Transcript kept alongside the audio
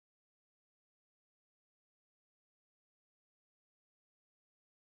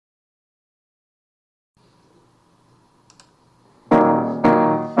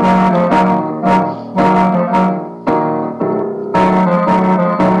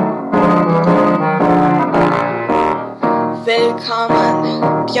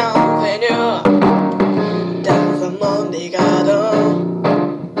Come bienvenue dans un monde dégradant.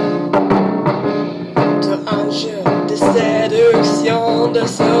 Tout un jeu de séduction, de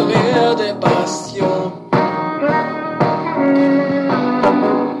sourire, de passion.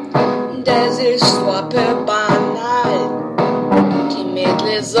 Des histoires peu banales qui mettent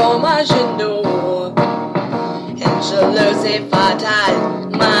les hommes à genoux. Angeleuse et fatale,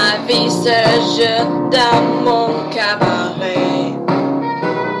 ma vie se joue dans mon cabaret.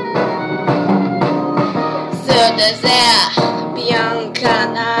 Ce désert bien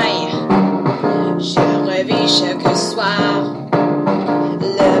canaille, je revis chaque soir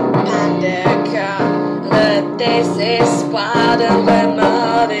le pain de cœur, le désespoir d'un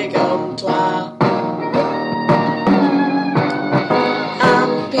remords comme toi. Un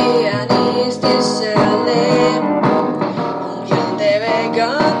pianiste désolé, on vient de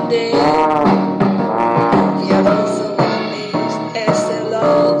regarder. Violence, solenniste et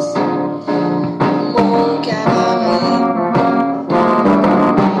silence, mon cabaret.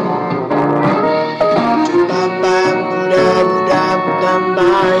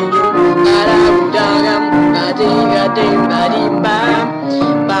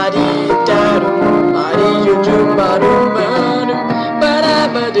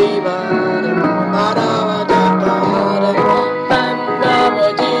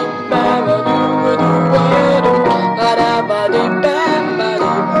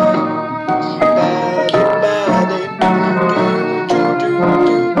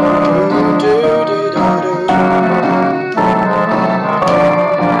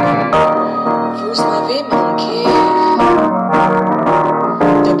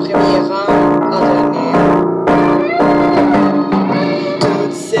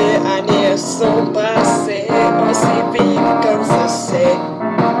 Sont passés aussi vite comme ça c'est.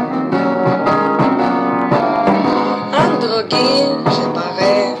 Androgyne, je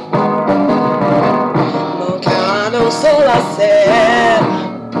parais, mon cœur en eau sur la scène.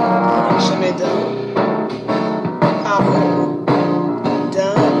 Je me donne à vous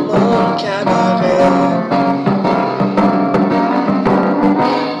dans mon cabaret.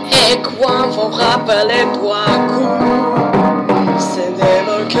 Et quoi vont rappeler trois coups? C'est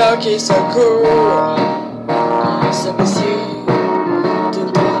mon cœur qui secourt. Ce monsieur de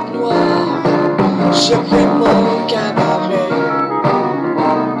droite noire, je prie mon cabaret.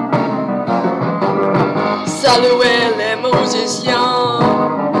 Saluez les musiciens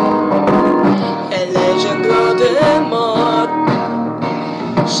et les jeunes gars de mode.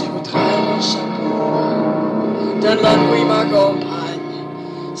 Je voudrais mon chapeau, dans la nuit m'accompagne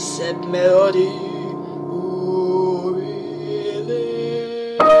cette mélodie.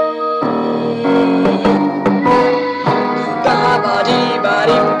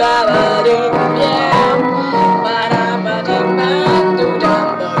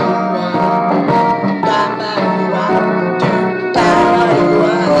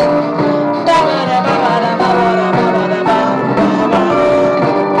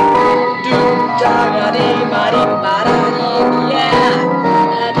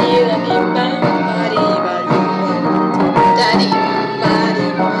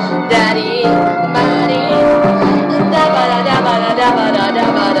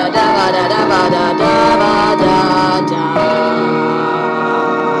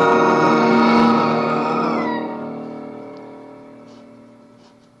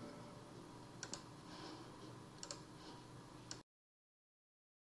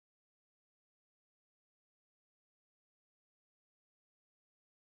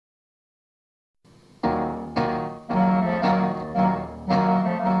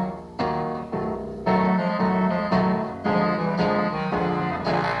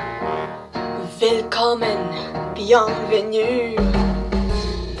 Willkommen, bienvenue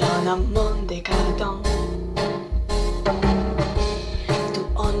dans un monde décadent. Tout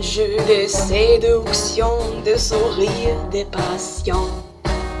un jeu de séduction, de sourire, de passion.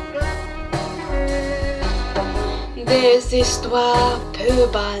 Des histoires peu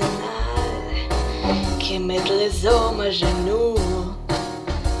banales qui mettent les hommes à genoux.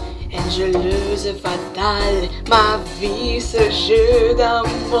 Angeleuse fatale, ma vie se joue dans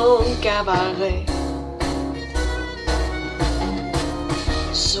mon cabaret.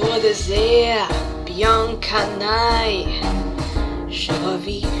 Sur le désert bien canaille, je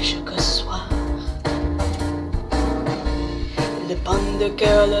revis chaque soir le pain de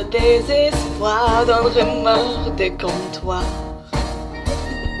cœur, le désespoir d'un remords de comptoir.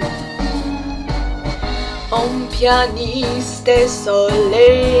 Un pianiste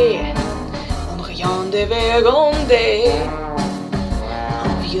désolé, en rien devait gronder.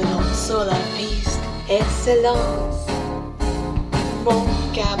 Un violon sur la piste, excellence,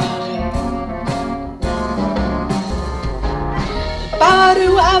 cabaret.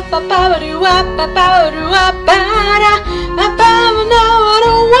 Ba-ba-doo-wah, ba-ba-doo-wah, ba-ba-doo-wah, ba-da,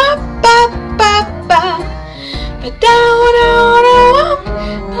 ba-ba-ba-da-wah, ba-ba-ba, ba-da-wah-da-wah,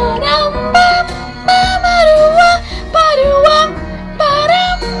 ba-da-ba-ba-ba-doo-wah, ba-doo-wah,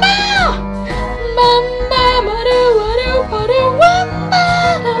 ba-da-ba, ba-ba-ba-doo-wah-doo-wah-doo-wah,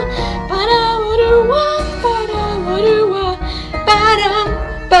 ba-da, ba-da-wah-doo-wah, ba-da,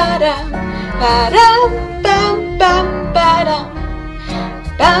 ba-da, ba-da-ba-ba-ba-da.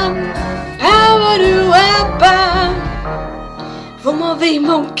 Bam, bam, vous m'avez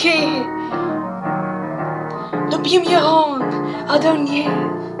manqué, de bien me rendre à dernier.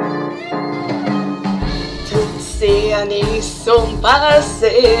 Toutes ces années sont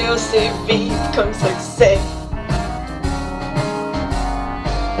passées aussi vite comme succès.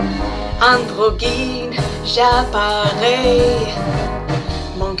 Androgyne, j'apparais,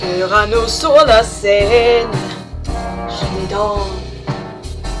 mon cœur à nous sur la scène, je les donne.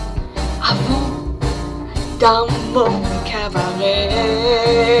 À vous, dans mon cabaret.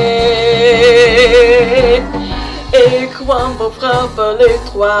 Et quand vous frappez les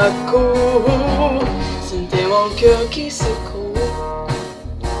 3 coups, c'était mon cœur qui secoue.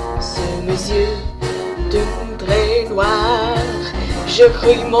 Sur mes yeux d'un trait noir, je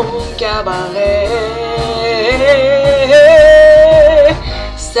crie mon cabaret.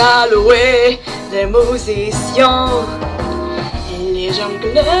 Saluer des musiciens, les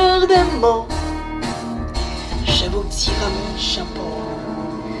jongleurs de mots, je vous tire mon chapeau.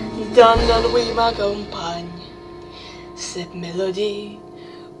 Dans la nuit m'accompagne cette mélodie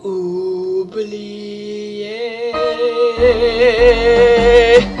oubliée.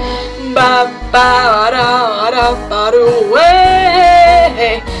 Ba ba da da ba do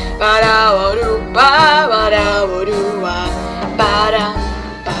way, ba da ba do ba do wa, ba da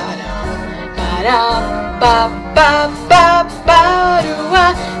ba da ba da ba ba ba ba do wa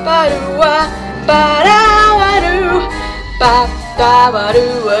ba do wa ba da wa do ba da wa do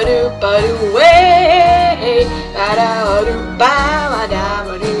way, ba da wa do ba da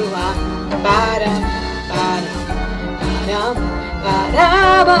wa do wa ba da ba da ba da ba da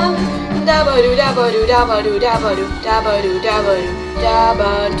ba do da ba do da ba do da ba do da ba do da ba do da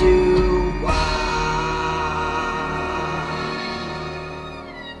ba do wa.